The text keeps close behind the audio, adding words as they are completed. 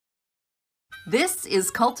This is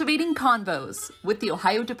Cultivating Convos with the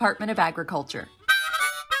Ohio Department of Agriculture.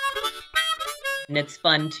 And it's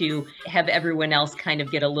fun to have everyone else kind of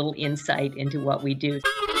get a little insight into what we do.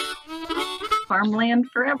 Farmland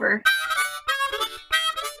forever.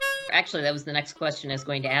 Actually, that was the next question I was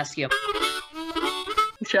going to ask you.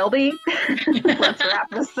 Shelby, let's wrap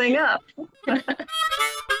this thing up.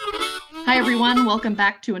 Hi, everyone. Welcome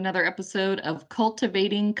back to another episode of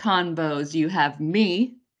Cultivating Convos. You have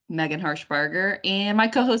me, Megan Harshbarger, and my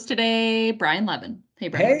co-host today, Brian Levin. Hey,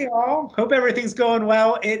 Brian. Hey, all. Hope everything's going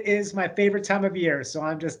well. It is my favorite time of year, so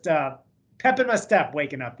I'm just pepping my step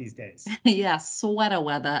waking up these days. Yeah, sweater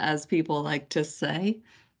weather, as people like to say.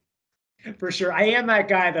 For sure. I am that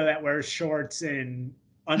guy, though, that wears shorts in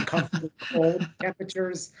uncomfortable cold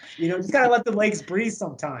temperatures. You know, just got to let the legs breathe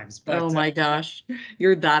sometimes. But, oh, my gosh.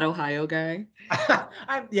 You're that Ohio guy.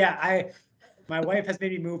 My wife has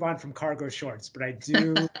made me move on from cargo shorts, but I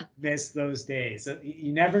do miss those days.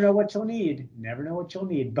 You never know what you'll need. Never know what you'll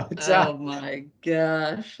need. But oh my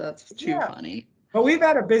gosh, that's too funny. But we've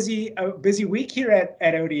had a busy week here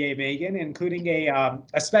at ODA, Megan, including a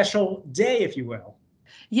special day, if you will.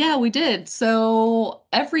 Yeah, we did. So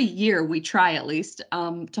every year we try at least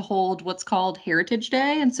to hold what's called Heritage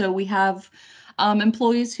Day, and so we have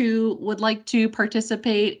employees who would like to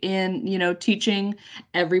participate in, teaching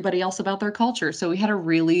everybody else about their culture. So we had a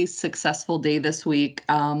really successful day this week.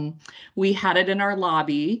 We had it in our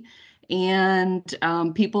lobby, and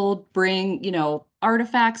people bring,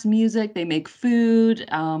 artifacts, music, they make food,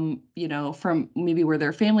 from maybe where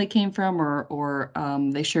their family came from, or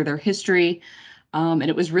they share their history. And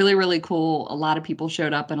it was really, really cool. A lot of people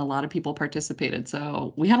showed up and a lot of people participated.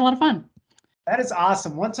 So we had a lot of fun. That is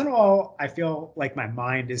awesome. Once in a while, I feel like my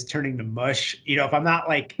mind is turning to mush, if I'm not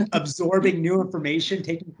like absorbing new information,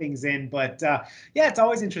 taking things in. But it's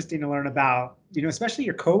always interesting to learn about, especially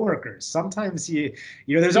your coworkers. Sometimes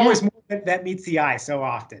there's always more that meets the eye so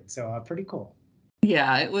often. So pretty cool.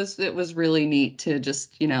 Yeah, it was really neat to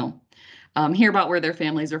just, hear about where their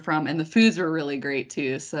families are from, and the foods were really great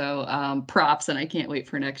too. So props, and I can't wait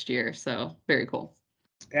for next year. So very cool.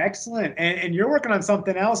 Excellent. And you're working on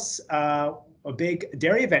something else, a big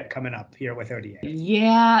dairy event coming up here with ODA.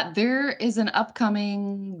 Yeah, there is an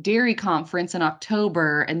upcoming dairy conference in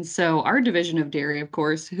October. And so our division of dairy, of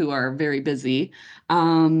course, who are very busy,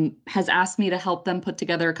 has asked me to help them put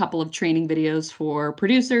together a couple of training videos for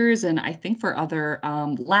producers and I think for other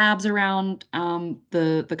labs around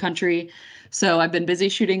the country. So I've been busy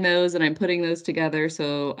shooting those and I'm putting those together.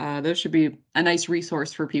 So those should be a nice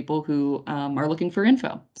resource for people who are looking for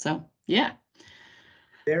info. So yeah.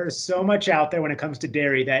 There's so much out there when it comes to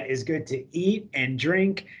dairy that is good to eat and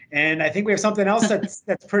drink. And I think we have something else that's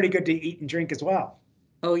pretty good to eat and drink as well.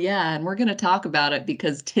 Oh, yeah. And we're going to talk about it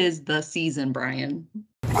because 'tis the season, Brian.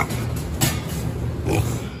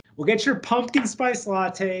 Well, get your pumpkin spice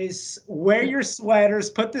lattes, wear your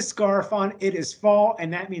sweaters, put the scarf on. It is fall,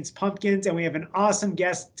 and that means pumpkins. And we have an awesome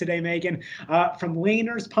guest today, Megan, from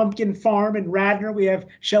Lehner's Pumpkin Farm in Radnor. We have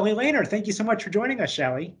Shelly Lehner. Thank you so much for joining us,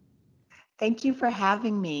 Shelly. Thank you for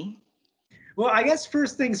having me. Well, I guess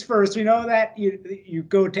first things first, we know that you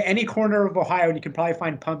go to any corner of Ohio and you can probably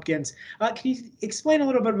find pumpkins. Can you explain a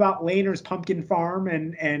little bit about Lehner's Pumpkin Farm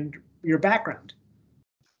and your background?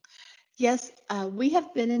 Yes, we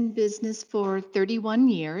have been in business for 31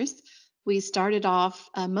 years. We started off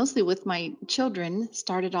mostly with my children,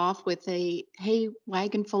 started off with a hay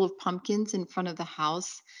wagon full of pumpkins in front of the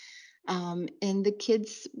house. And the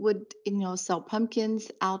kids would, sell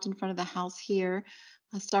pumpkins out in front of the house here.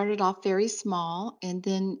 I started off very small, and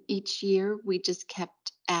then each year we just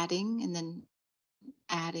kept adding and then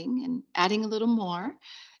adding and adding a little more.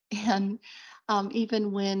 And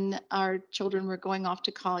even when our children were going off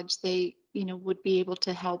to college, they, would be able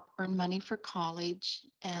to help earn money for college.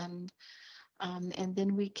 And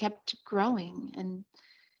then we kept growing,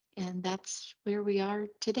 and that's where we are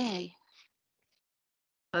today.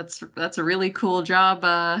 That's a really cool job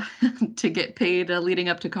to get paid leading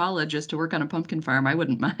up to college, is to work on a pumpkin farm. I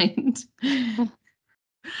wouldn't mind.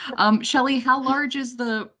 Shelly, how large is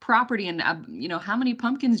the property, and how many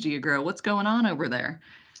pumpkins do you grow? What's going on over there?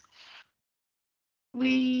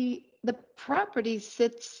 The property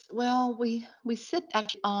sits, we sit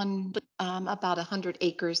actually on about 100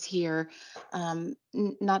 acres here.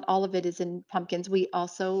 Not all of it is in pumpkins. We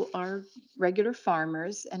also are regular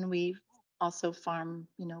farmers, and we also farm,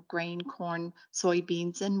 grain, corn,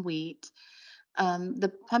 soybeans, and wheat.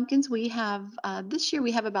 The pumpkins we have, this year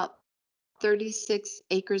we have about 36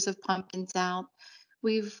 acres of pumpkins out.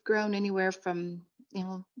 We've grown anywhere from,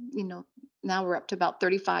 now we're up to about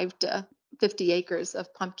 35 to 50 acres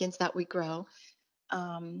of pumpkins that we grow.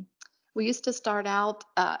 We used to start out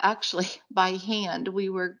actually by hand. We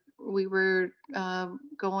were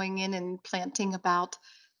going in and planting about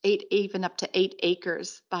even up to 8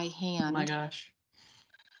 acres by Oh my hand. gosh.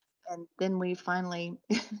 And then we finally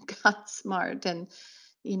got smart, and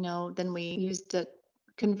then we used it,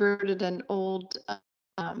 converted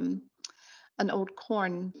um, an old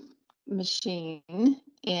corn machine,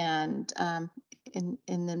 and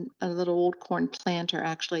then a little old corn planter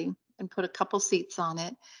actually, and put a couple seats on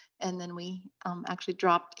it. And then we actually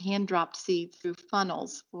hand dropped seed through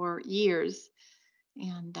funnels for years.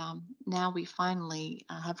 And now we finally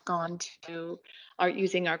have gone to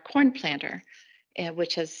using our corn planter,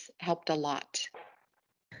 which has helped a lot.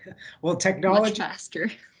 Well, Much technology,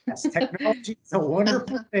 faster. yes, technology is a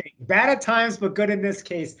wonderful thing. Bad at times, but good in this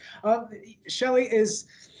case. Shelley,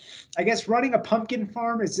 I guess running a pumpkin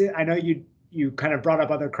farm, I know you kind of brought up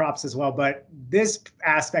other crops as well, but this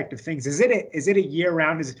aspect of things, is it a year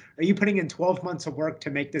round? Are you putting in 12 months of work to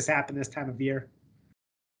make this happen this time of year?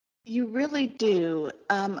 You really do.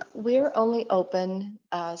 We're only open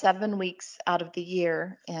 7 weeks out of the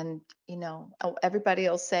year. And, everybody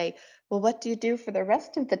will say, well, what do you do for the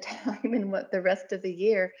rest of the time and what the rest of the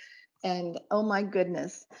year? And oh my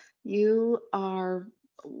goodness, you are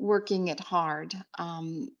working it hard.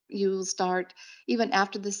 You'll start, even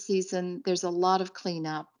after the season, there's a lot of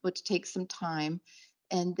cleanup, which takes some time.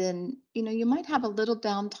 And then, you might have a little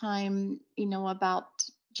downtime, about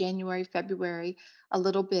January, February, a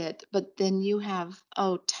little bit, but then you have,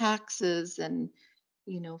 taxes and,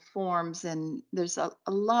 forms, and there's a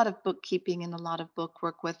lot of bookkeeping and a lot of book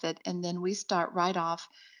work with it. And then we start right off.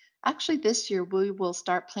 Actually, this year we will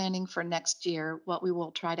start planning for next year, what we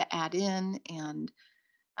will try to add in, and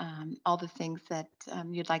all the things that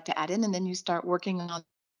you'd like to add in. And then you start working on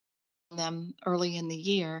them early in the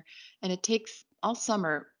year. And it takes all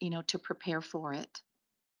summer, to prepare for it.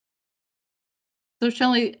 So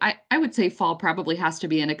Shelley, I would say fall probably has to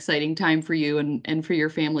be an exciting time for you and for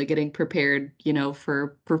your family getting prepared,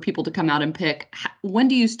 for people to come out and pick. When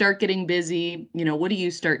do you start getting busy? What do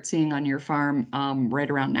you start seeing on your farm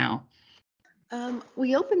right around now?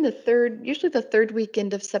 We open usually the third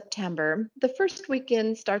weekend of September. The first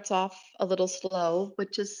weekend starts off a little slow,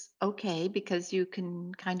 which is okay because you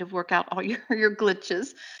can kind of work out all your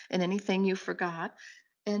glitches and anything you forgot.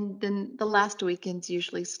 And then the last weekend's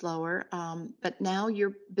usually slower. But now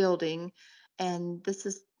you're building, and this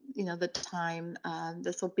is, the time.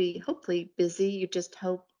 This will be hopefully busy. You just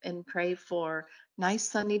hope and pray for nice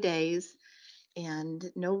sunny days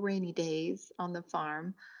and no rainy days on the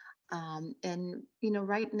farm. And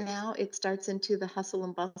right now it starts into the hustle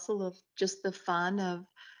and bustle of just the fun of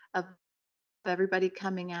everybody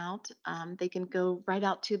coming out. They can go right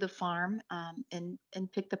out to the farm and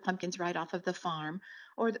pick the pumpkins right off of the farm.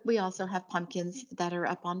 Or we also have pumpkins that are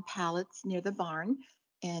up on pallets near the barn,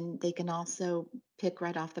 and they can also pick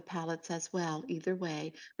right off the pallets as well. Either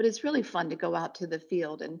way, but it's really fun to go out to the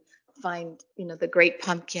field and find the great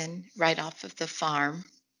pumpkin right off of the farm.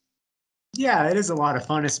 Yeah, it is a lot of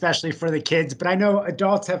fun, especially for the kids, but I know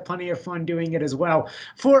adults have plenty of fun doing it as well.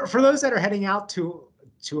 For those that are heading out to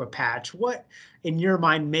a patch, what in your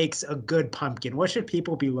mind makes a good pumpkin? What should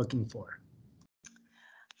people be looking for?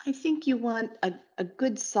 I think you want a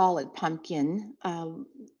good solid pumpkin.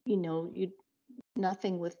 You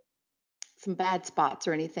nothing with some bad spots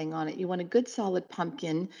or anything on it. You want a good solid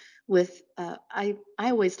pumpkin with I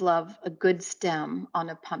always love a good stem on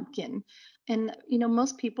a pumpkin. And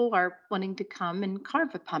most people are wanting to come and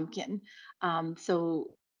carve a pumpkin.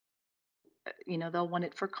 So they'll want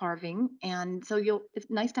it for carving. And so it's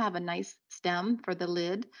nice to have a nice stem for the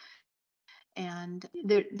lid. And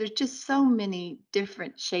there's just so many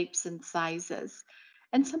different shapes and sizes.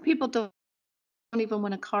 And some people don't even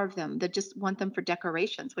want to carve them. They just want them for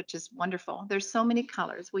decorations, which is wonderful. There's so many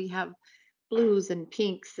colors. We have blues and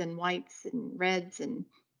pinks and whites and reds and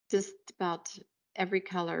just about every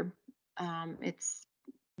color. It's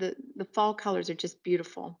the fall colors are just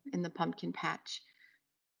beautiful in the pumpkin patch.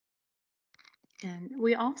 And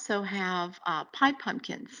we also have pie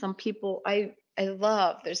pumpkins. Some people I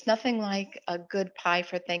love. There's nothing like a good pie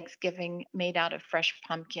for Thanksgiving made out of fresh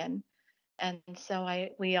pumpkin. And so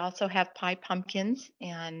we also have pie pumpkins,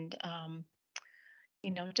 and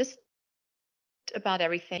just about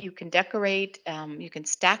everything you can decorate. You can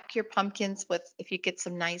stack your pumpkins with, if you get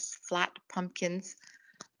some nice flat pumpkins,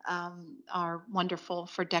 are wonderful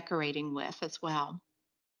for decorating with as well.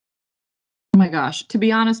 Oh my gosh, to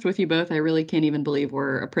be honest with you both, I really can't even believe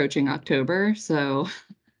we're approaching October. So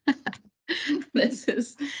this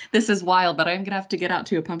is wild, but I'm gonna have to get out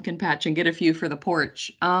to a pumpkin patch and get a few for the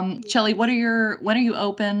porch. Shelley, when are you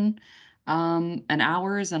open? and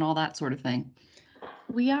hours and all that sort of thing?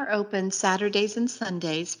 We are open Saturdays and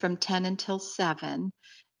Sundays from 10 until 7.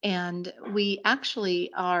 And we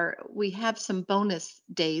have some bonus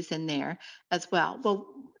days in there as well. Well,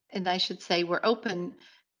 and I should say we're open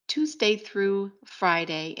Tuesday through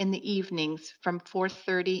Friday in the evenings from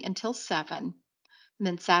 4:30 until 7. And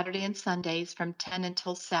then Saturday and Sundays from 10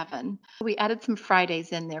 until 7. We added some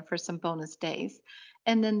Fridays in there for some bonus days.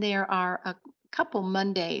 And then there are a couple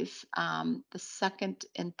Mondays, the second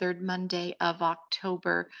and third Monday of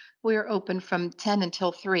October. We're open from 10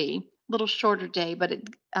 until 3. A little shorter day, but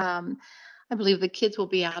I believe the kids will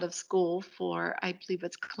be out of school for, I believe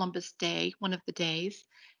it's Columbus Day, one of the days.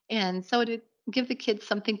 And so to give the kids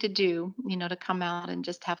something to do, to come out and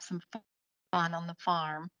just have some fun on the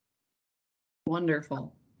farm.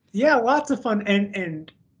 Wonderful. Yeah, lots of fun.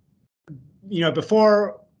 And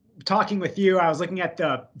before talking with you, I was looking at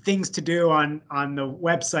the things to do on the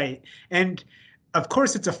website. And of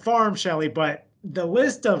course it's a farm, Shelley, but the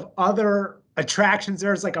list of other attractions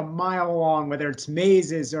there's like a mile long, whether it's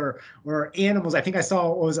mazes or animals. I think I saw,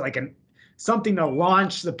 what was it, like something to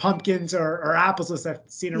launch the pumpkins or apples list I've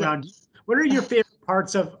seen around. Yes. What are your favorite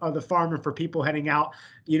parts of the farm and for people heading out?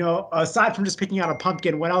 Aside from just picking out a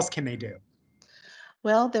pumpkin, what else can they do?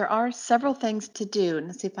 Well, there are several things to do, and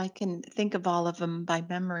let's see if I can think of all of them by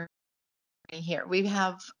memory here. We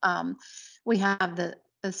have the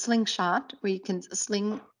slingshot where you can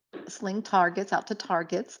sling targets out to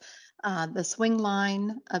targets, the swing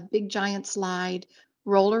line, a big giant slide,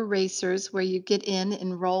 roller racers where you get in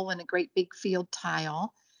and roll in a great big field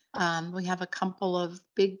tile. We have a couple of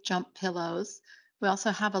big jump pillows. We also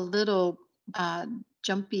have a little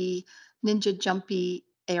ninja jumpy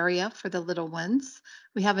area for the little ones.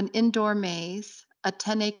 We have an indoor maze, a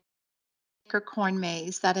 10-acre corn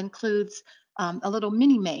maze that includes a little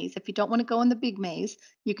mini maze. If you don't want to go in the big maze,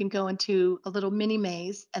 you can go into a little mini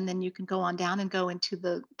maze, and then you can go on down and go into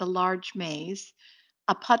the large maze.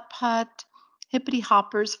 A putt-putt, hippity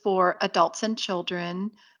hoppers for adults and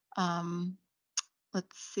children. Um,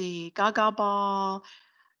 let's see, gaga ball.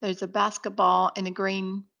 There's a basketball and a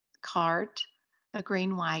grain cart, a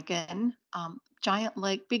grain wagon,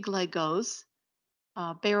 big Legos,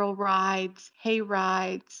 barrel rides, hay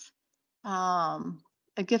rides,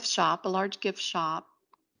 a gift shop, a large gift shop,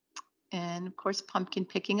 and of course, pumpkin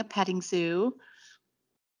picking, a petting zoo.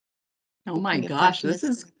 Oh my Looking at gosh,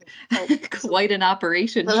 this pumpkins. is quite an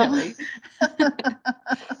operation, Shelley.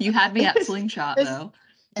 You had me at slingshot though.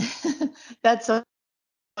 That's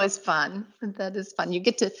always fun. That is fun. You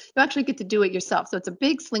actually get to do it yourself. So it's a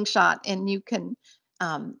big slingshot, and you can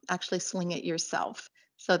actually sling it yourself.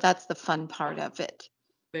 So that's the fun part of it.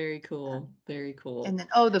 Very cool. Very cool. And then,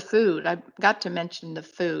 the food. I got to mention the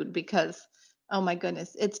food because, oh my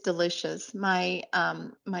goodness, it's delicious. My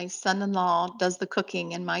son-in-law does the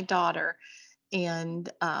cooking, and my daughter. And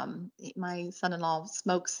my son-in-law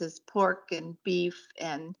smokes his pork and beef,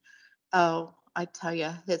 and I tell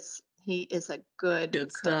you, he is a good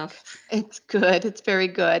cook. Stuff. It's good. It's very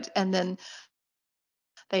good. And then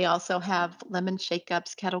they also have lemon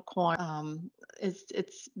shake-ups, kettle corn.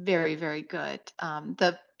 It's very, very good.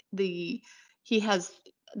 He has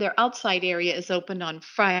their outside area is open on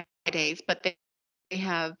Fridays, but they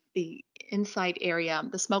have the inside area,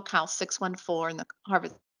 the Smokehouse 614 and the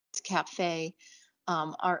Harvest Cafe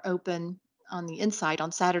are open on the inside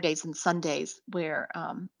on Saturdays and Sundays, where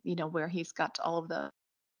where he's got all of the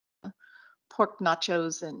pork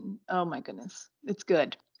nachos, and oh my goodness, it's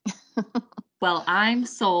good. Well, I'm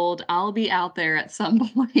sold. I'll be out there at some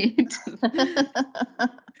point.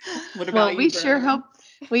 What about Well, you,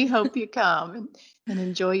 we hope you come and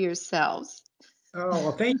enjoy yourselves. Oh,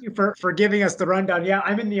 well, thank you for giving us the rundown. Yeah,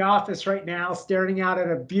 I'm in the office right now, staring out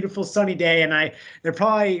at a beautiful sunny day, and they're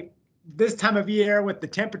probably this time of year with the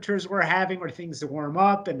temperatures we're having where things warm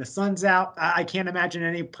up and the sun's out. I can't imagine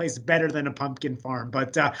any place better than a pumpkin farm.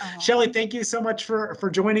 But Shelley, thank you so much for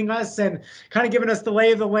joining us and kind of giving us the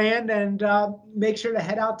lay of the land, and make sure to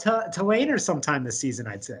head out to Laner sometime this season,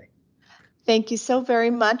 I'd say. Thank you so very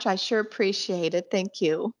much. I sure appreciate it. Thank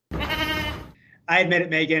you. I admit it,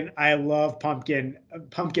 Megan. I love pumpkin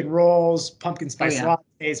rolls, pumpkin spice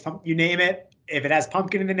lattes, you name it. If it has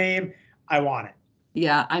pumpkin in the name, I want it.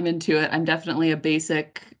 Yeah, I'm into it. I'm definitely a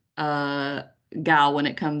basic gal when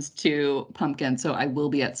it comes to pumpkin, so I will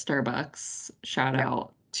be at Starbucks. Shout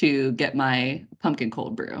out to get my pumpkin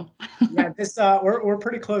cold brew. Yeah, this we're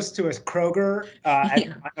pretty close to a Kroger at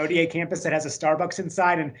my ODA campus that has a Starbucks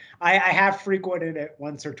inside, and I have frequented it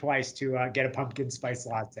once or twice to get a pumpkin spice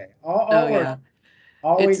latte.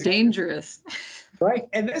 Always it's dangerous. Right.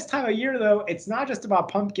 And this time of year, though, it's not just about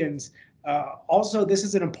pumpkins. Also, this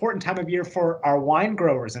is an important time of year for our wine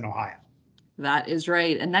growers in Ohio. That is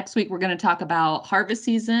right. And next week, we're going to talk about harvest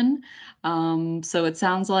season. So it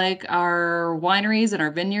sounds like our wineries and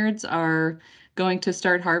our vineyards are going to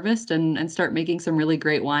start harvest and start making some really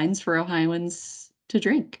great wines for Ohioans to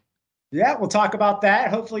drink. Yeah, we'll talk about that.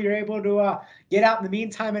 Hopefully you're able to get out in the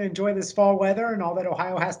meantime and enjoy this fall weather and all that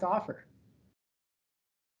Ohio has to offer.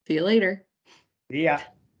 See you later. Yeah.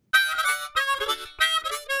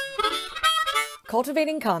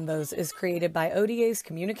 Cultivating Convos is created by ODA's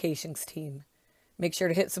communications team. Make sure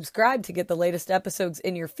to hit subscribe to get the latest episodes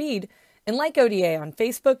in your feed, and like ODA on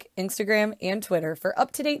Facebook, Instagram, and Twitter for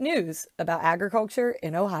up-to-date news about agriculture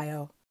in Ohio.